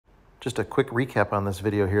Just a quick recap on this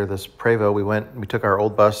video here. This Prevo, we took our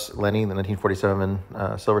old bus, Lenny, the 1947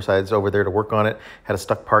 Silversides, over there to work on it. Had a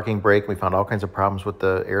stuck parking brake. We found all kinds of problems with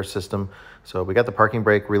the air system. So we got the parking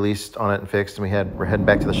brake released on it and fixed, and we're heading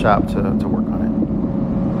back to the shop to work on it.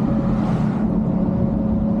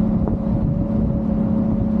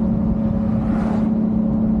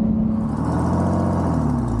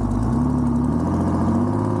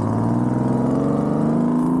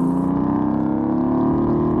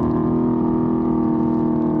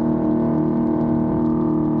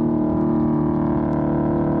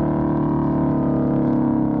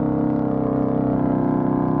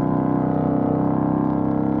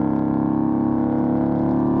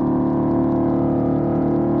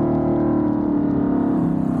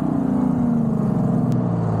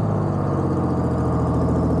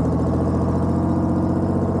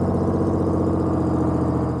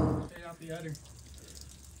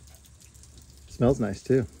 Smells nice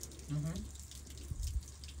too.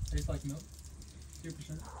 Tastes like milk.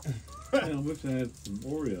 2%. I wish I had some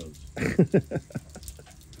Oreos.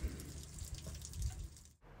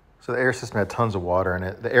 So the air system had tons of water in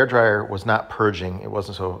it. The air dryer was not purging. It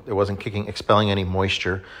wasn't expelling any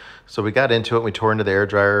moisture. So we got into it. We tore into the air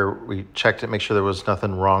dryer. We checked it, make sure there was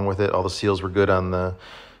nothing wrong with it. All the seals were good on the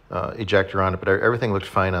ejector on it, but everything looked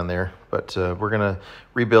fine on there. But we're gonna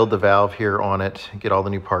rebuild the valve here on it, get all the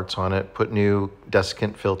new parts on it, put new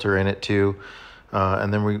desiccant filter in it too,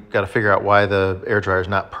 and then we got to figure out why the air dryer is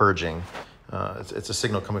not purging. It's a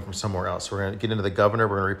signal coming from somewhere else. So we're gonna get into the governor.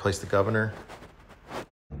 We're gonna replace the governor.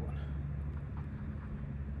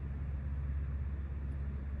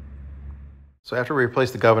 So after we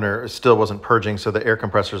replaced the governor, it still wasn't purging, so the air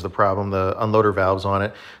compressor is the problem, the unloader valve's on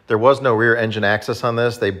it. There was no rear engine access on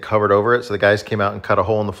this. They covered over it, so the guys came out and cut a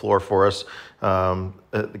hole in the floor for us.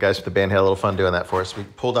 The guys from the band had a little fun doing that for us. We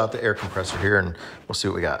pulled out the air compressor here, and we'll see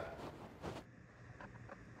what we got.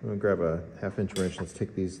 I'm gonna grab a 1/2-inch wrench. Let's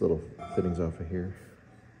take these little fittings off of here.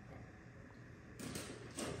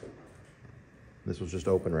 This was just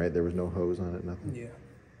open, right? There was no hose on it, nothing? Yeah.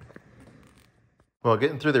 Well,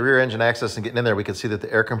 getting through the rear engine access and getting in there, we could see that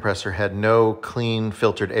the air compressor had no clean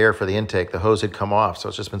filtered air for the intake. The hose had come off, so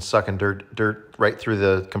it's just been sucking dirt right through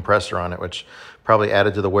the compressor on it, which probably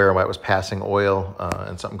added to the wear and why it was passing oil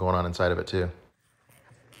and something going on inside of it too.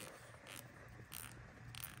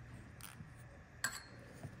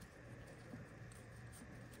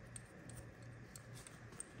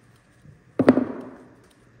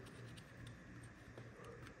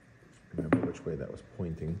 Remember which way that was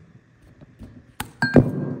pointing.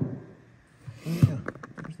 Oh yeah,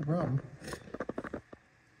 here's the problem.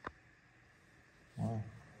 Wow.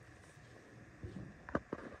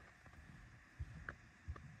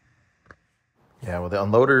 Yeah, well, the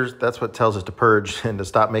unloaders, that's what tells us to purge and to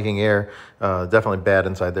stop making air. Definitely bad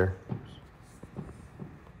inside there.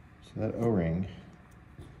 So that O-ring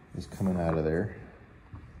is coming out of there.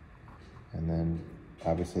 And then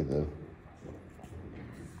obviously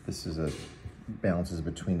this is balances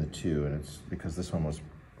between the two, and it's because this one was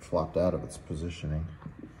flopped out of its positioning.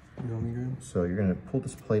 So you're gonna pull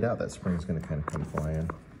this plate out, that spring's gonna kind of come flying.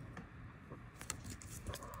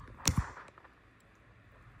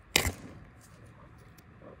 Grab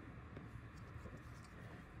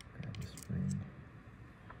the spring.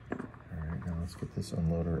 All right, now let's get this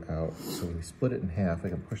unloader out. So we split it in half. I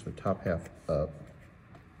can push the top half up.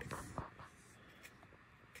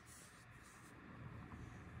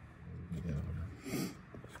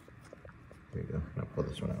 There you go. Now pull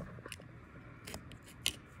this one out.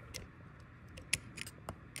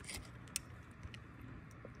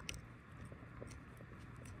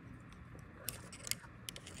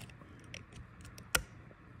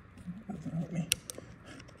 Doesn't hurt me.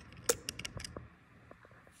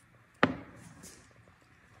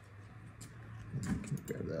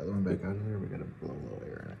 Grab the other one back out of there. We gotta blow a little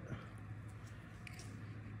air in it.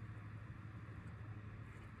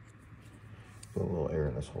 Blow a little air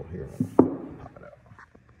in this hole here. Pop it out.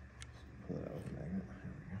 Pull it out with a magnet.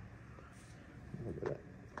 There we go. Look at that.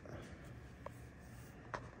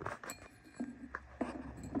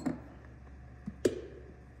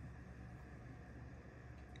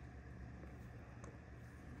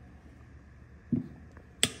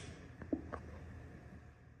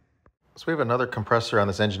 So we have another compressor on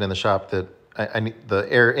this engine in the shop that I need, the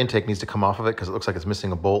air intake needs to come off of it because it looks like it's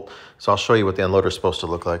missing a bolt. So I'll show you what the unloader is supposed to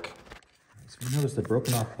look like. So we noticed a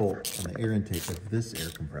broken off bolt on the air intake of this air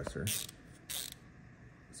compressor.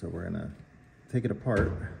 So we're gonna take it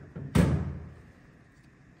apart.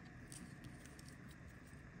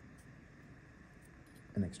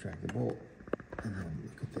 And extract the bolt. And then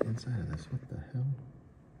look at the inside of this. What the hell?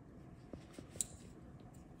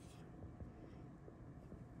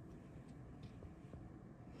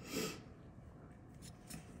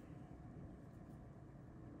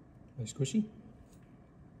 they squishy?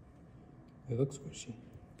 They look squishy.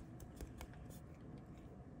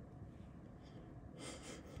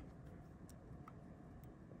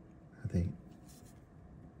 Are they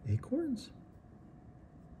acorns?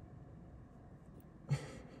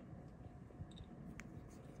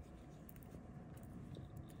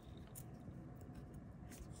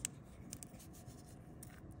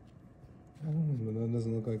 I don't know, but that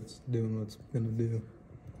doesn't look like it's doing what it's gonna do.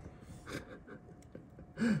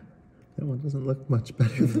 That one doesn't look much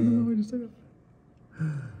better than the one we just took.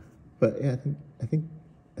 But yeah, I think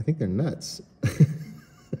they're nuts.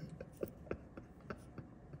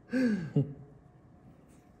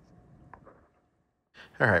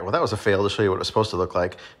 All right, well, that was a fail to show you what it was supposed to look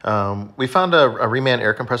like. We found a reman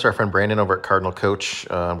air compressor. Our friend Brandon over at Cardinal Coach,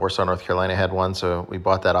 Warsaw, North Carolina, had one, so we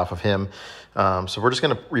bought that off of him. So we're just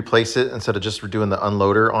going to replace it instead of just doing the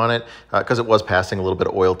unloader on it, because it was passing a little bit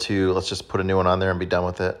of oil too. Let's just put a new one on there and be done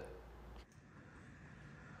with it.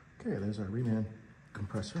 Okay, there's our reman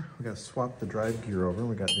compressor. We got to swap the drive gear over.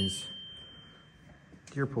 We got these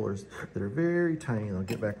gear pullers that are very tiny. They'll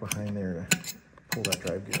get back behind there to pull that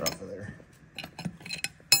drive gear off of there.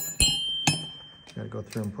 Got to go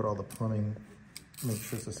through and put all the plumbing, make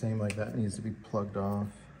sure it's the same, like that needs to be plugged off,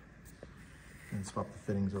 and swap the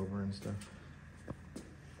fittings over and stuff.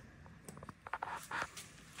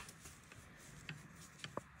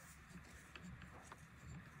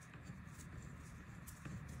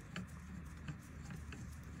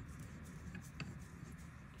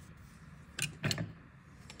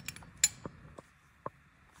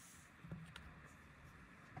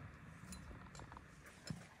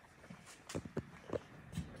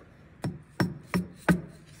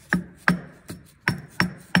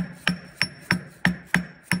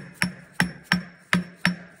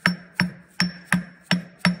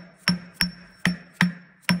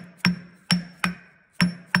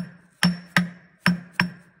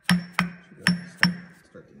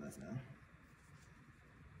 Start the nut now.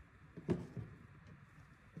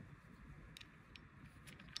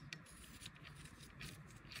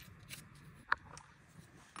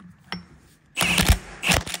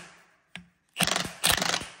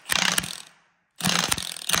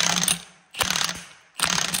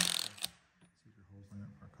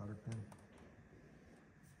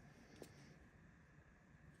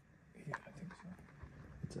 Yeah, I think so.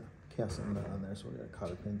 It's a casting nut on there, so we got a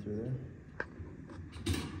cotter pin through there.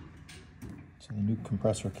 So the new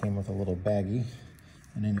compressor came with a little baggie,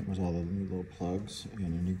 and in it was all the new little plugs and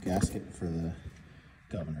a new gasket for the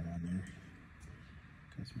governor on there.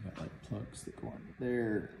 Because we got like plugs that go on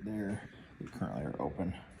there, that currently are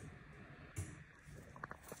open.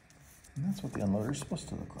 And that's what the unloader is supposed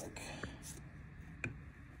to look like.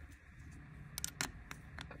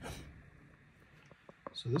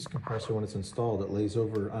 So this compressor, when it's installed, it lays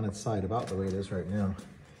over on its side about the way it is right now.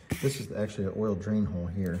 This is actually an oil drain hole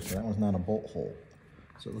here, so that one's not a bolt hole.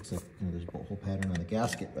 So it looks like, you know, there's a bolt hole pattern on the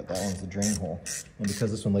gasket, but that one's the drain hole. And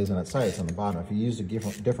because this one lays on its side, it's on the bottom. If you used a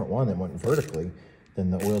different one that went vertically,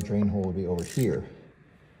 then the oil drain hole would be over here.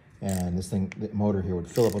 And this thing, the motor here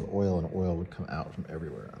would fill up with oil, and oil would come out from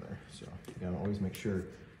everywhere on there. So you gotta always make sure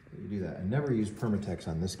that you do that. And never use Permatex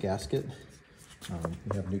on this gasket.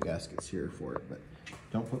 We have new gaskets here for it, but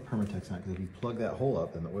don't put Permatex on it, because if you plug that hole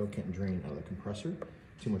up, then the oil can't drain out of the compressor.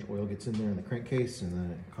 Too much oil gets in there in the crankcase, and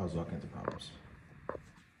then it causes all kinds of problems.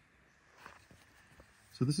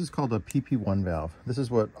 So this is called a PP1 valve. This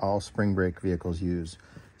is what all spring brake vehicles use.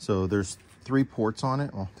 So there's 3 ports on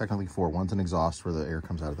it. Well, technically 4. One's an exhaust where the air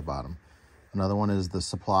comes out of the bottom. Another one is the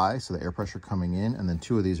supply, so the air pressure coming in, and then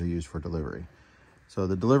 2 of these are used for delivery. So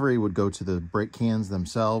the delivery would go to the brake cans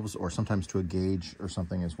themselves, or sometimes to a gauge or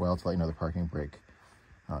something as well, to let you know the parking brake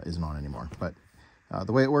isn't on anymore. But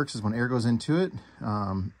the way it works is when air goes into it,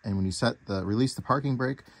 and when you release the parking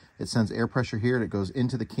brake, it sends air pressure here, and it goes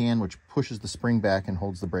into the can, which pushes the spring back and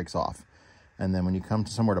holds the brakes off. And then when you come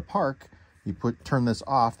to somewhere to park, you turn this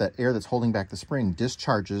off. That air that's holding back the spring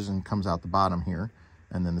discharges and comes out the bottom here,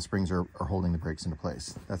 and then the springs are holding the brakes into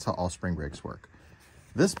place. That's how all spring brakes work.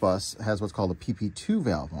 This bus has what's called a PP2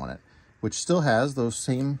 valve on it, which still has those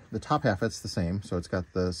same, the top half, it's the same. So it's got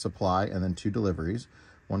the supply and then 2 deliveries,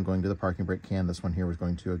 one going to the parking brake can. This one here was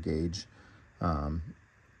going to a gauge. And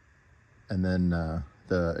then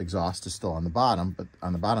the exhaust is still on the bottom, but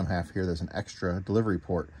on the bottom half here, there's an extra delivery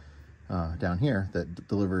port down here that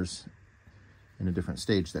delivers in a different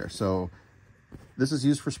stage there. So this is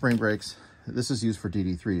used for spring brakes. This is used for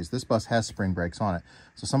DD3s. This bus has spring brakes on it.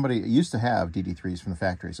 So somebody used to have DD3s from the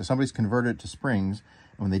factory. So somebody's converted it to springs.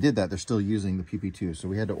 And when they did that, they're still using the PP2. So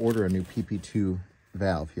we had to order a new PP2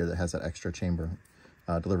 valve here that has that extra chamber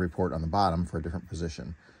delivery port on the bottom for a different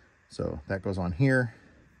position. So that goes on here.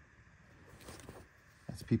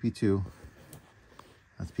 That's PP2.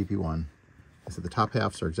 That's PP1. So the top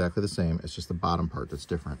halves are exactly the same. It's just the bottom part that's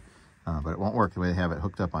different. But it won't work the way they have it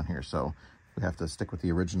hooked up on here. So we have to stick with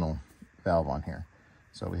the original valve on here.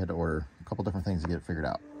 So we had to order a couple different things to get it figured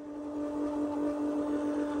out.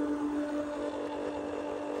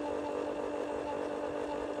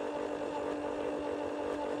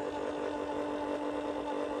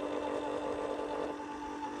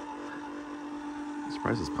 I'm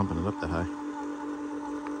surprised it's pumping it up that high.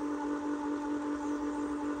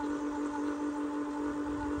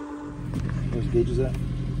 Where's the gauges at?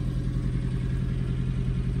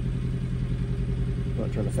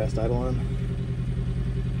 Want to turn the fast idle on?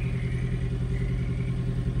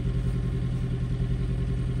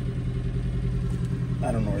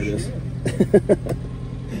 I don't know where it is.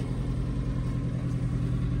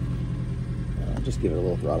 Just give it a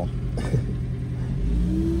little throttle.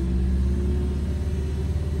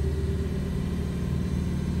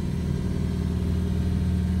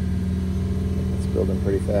 It's building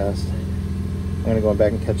pretty fast. I'm going to go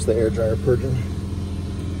back and catch the air dryer purging.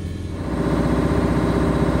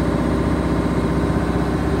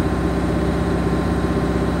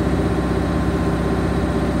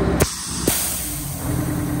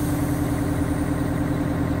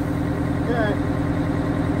 Okay.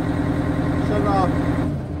 Shut it off.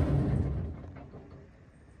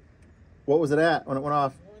 What was it at when it went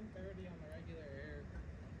off? 130 on the regular air.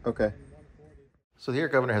 Okay. So the air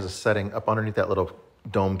governor has a setting up underneath that little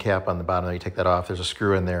dome cap on the bottom there. You take that off, there's a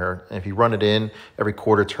screw in there, and if you run it in every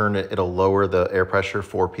quarter turn, it'll lower the air pressure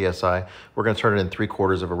 4 psi. We're going to turn it in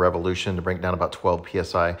 3/4 of a revolution to bring it down about 12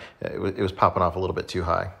 psi. It was popping off a little bit too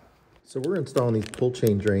high. So we're installing these pull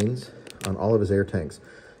chain drains on all of his air tanks.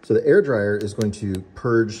 So the air dryer is going to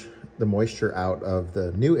purge the moisture out of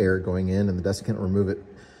the new air going in, and the desiccant will remove it,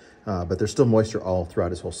 but there's still moisture all throughout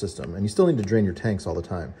his whole system, and you still need to drain your tanks all the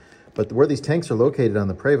time. But where these tanks are located on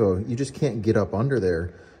the Prevost, you just can't get up under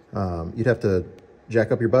there. You'd have to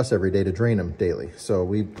jack up your bus every day to drain them daily. So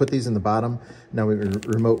we put these in the bottom. Now we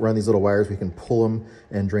remote run these little wires. We can pull them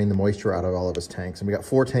and drain the moisture out of all of his tanks. And we got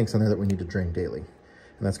 4 tanks on there that we need to drain daily.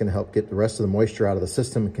 And that's gonna help get the rest of the moisture out of the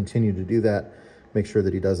system and continue to do that. Make sure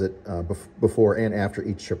that he does it before and after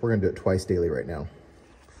each trip. We're gonna do it twice daily right now.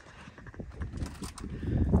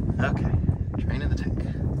 Okay, draining the tank.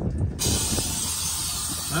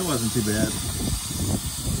 That wasn't too bad.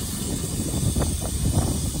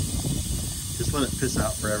 Just let it piss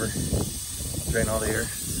out forever. Drain all the air.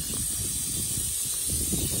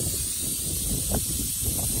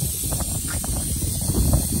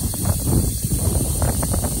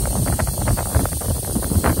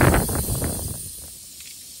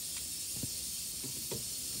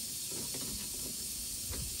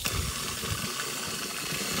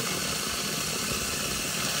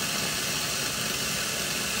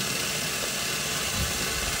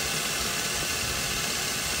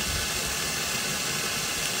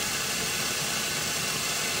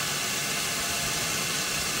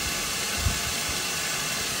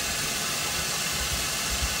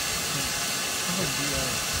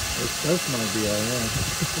 It does smell like BI, yeah.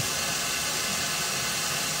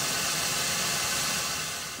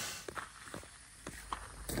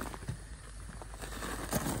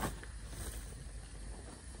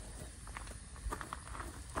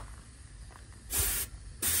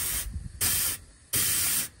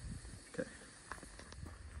 Okay.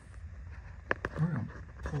 We're gonna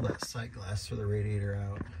pull that sight glass for the radiator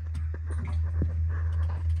out.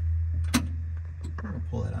 We're gonna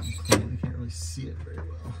pull that out and clean it. We can't really see it very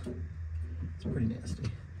well. It's pretty nasty.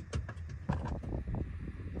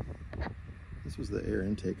 This was the air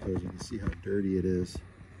intake hose. You can see how dirty it is.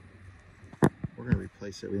 We're gonna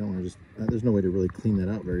replace it. We don't want to just, there's no way to really clean that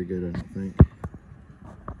out very good, I don't think.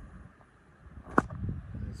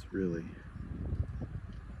 It's really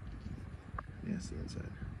nasty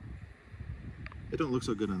inside. It don't look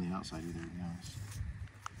so good on the outside either, to be honest.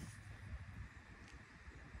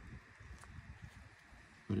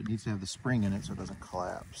 But it needs to have the spring in it so it doesn't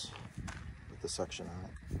collapse with the suction on it.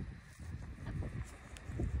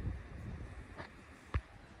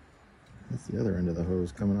 That's the other end of the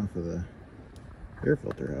hose coming off of the air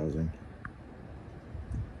filter housing.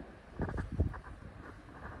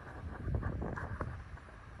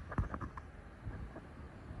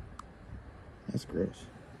 That's gross.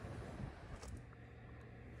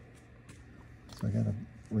 So I got a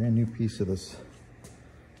brand new piece of this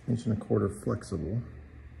 1.25 inch flexible.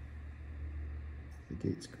 The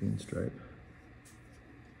gate screen stripe.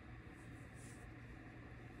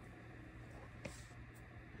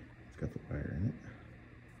 It's got the wire in it.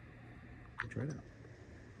 Try it out.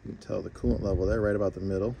 You can tell the coolant level there right about the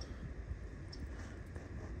middle.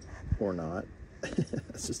 Or not.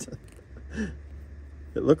 That's just,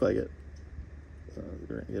 it looked like it. So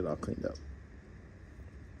we're gonna get it all cleaned up.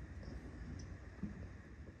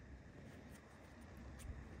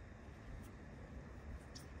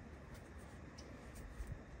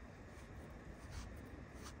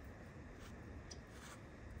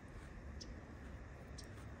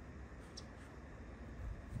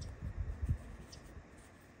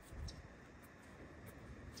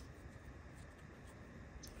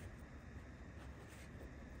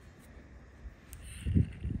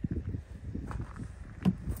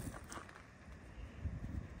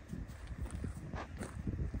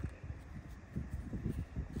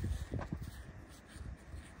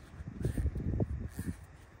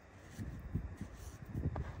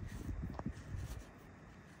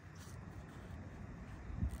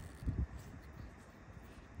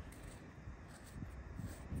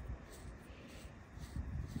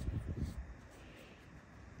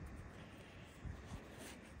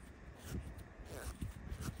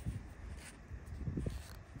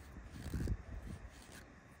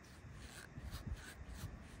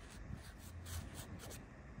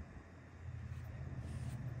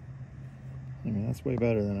 I mean, that's way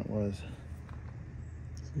better than it was.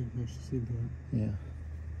 Yeah.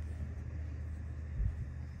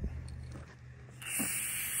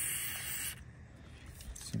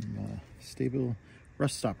 Some stable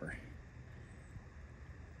rust stopper.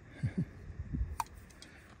 I'm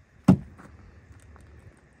gonna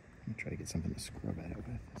try to get something to scrub at it with.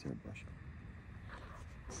 Is there a brush?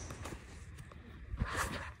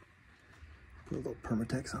 Put a little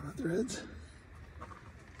Permatex on the threads.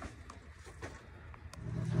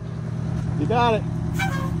 You got it.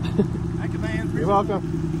 Thank you, man. You're welcome.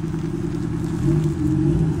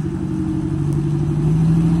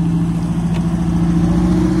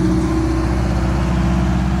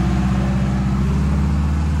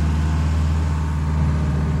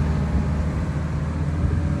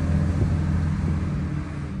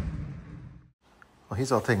 Well,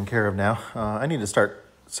 he's all taken care of now. I need to start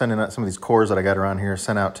sending out some of these cores that I got around here,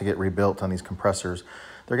 sent out to get rebuilt on these compressors.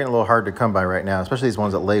 They're getting a little hard to come by right now, especially these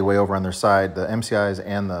ones that lay way over on their side. The MCIs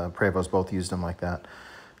and the Prevos both used them like that.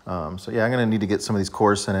 So yeah, I'm gonna need to get some of these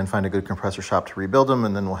cores sent in, find a good compressor shop to rebuild them,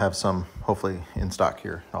 and then we'll have some hopefully in stock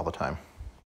here all the time.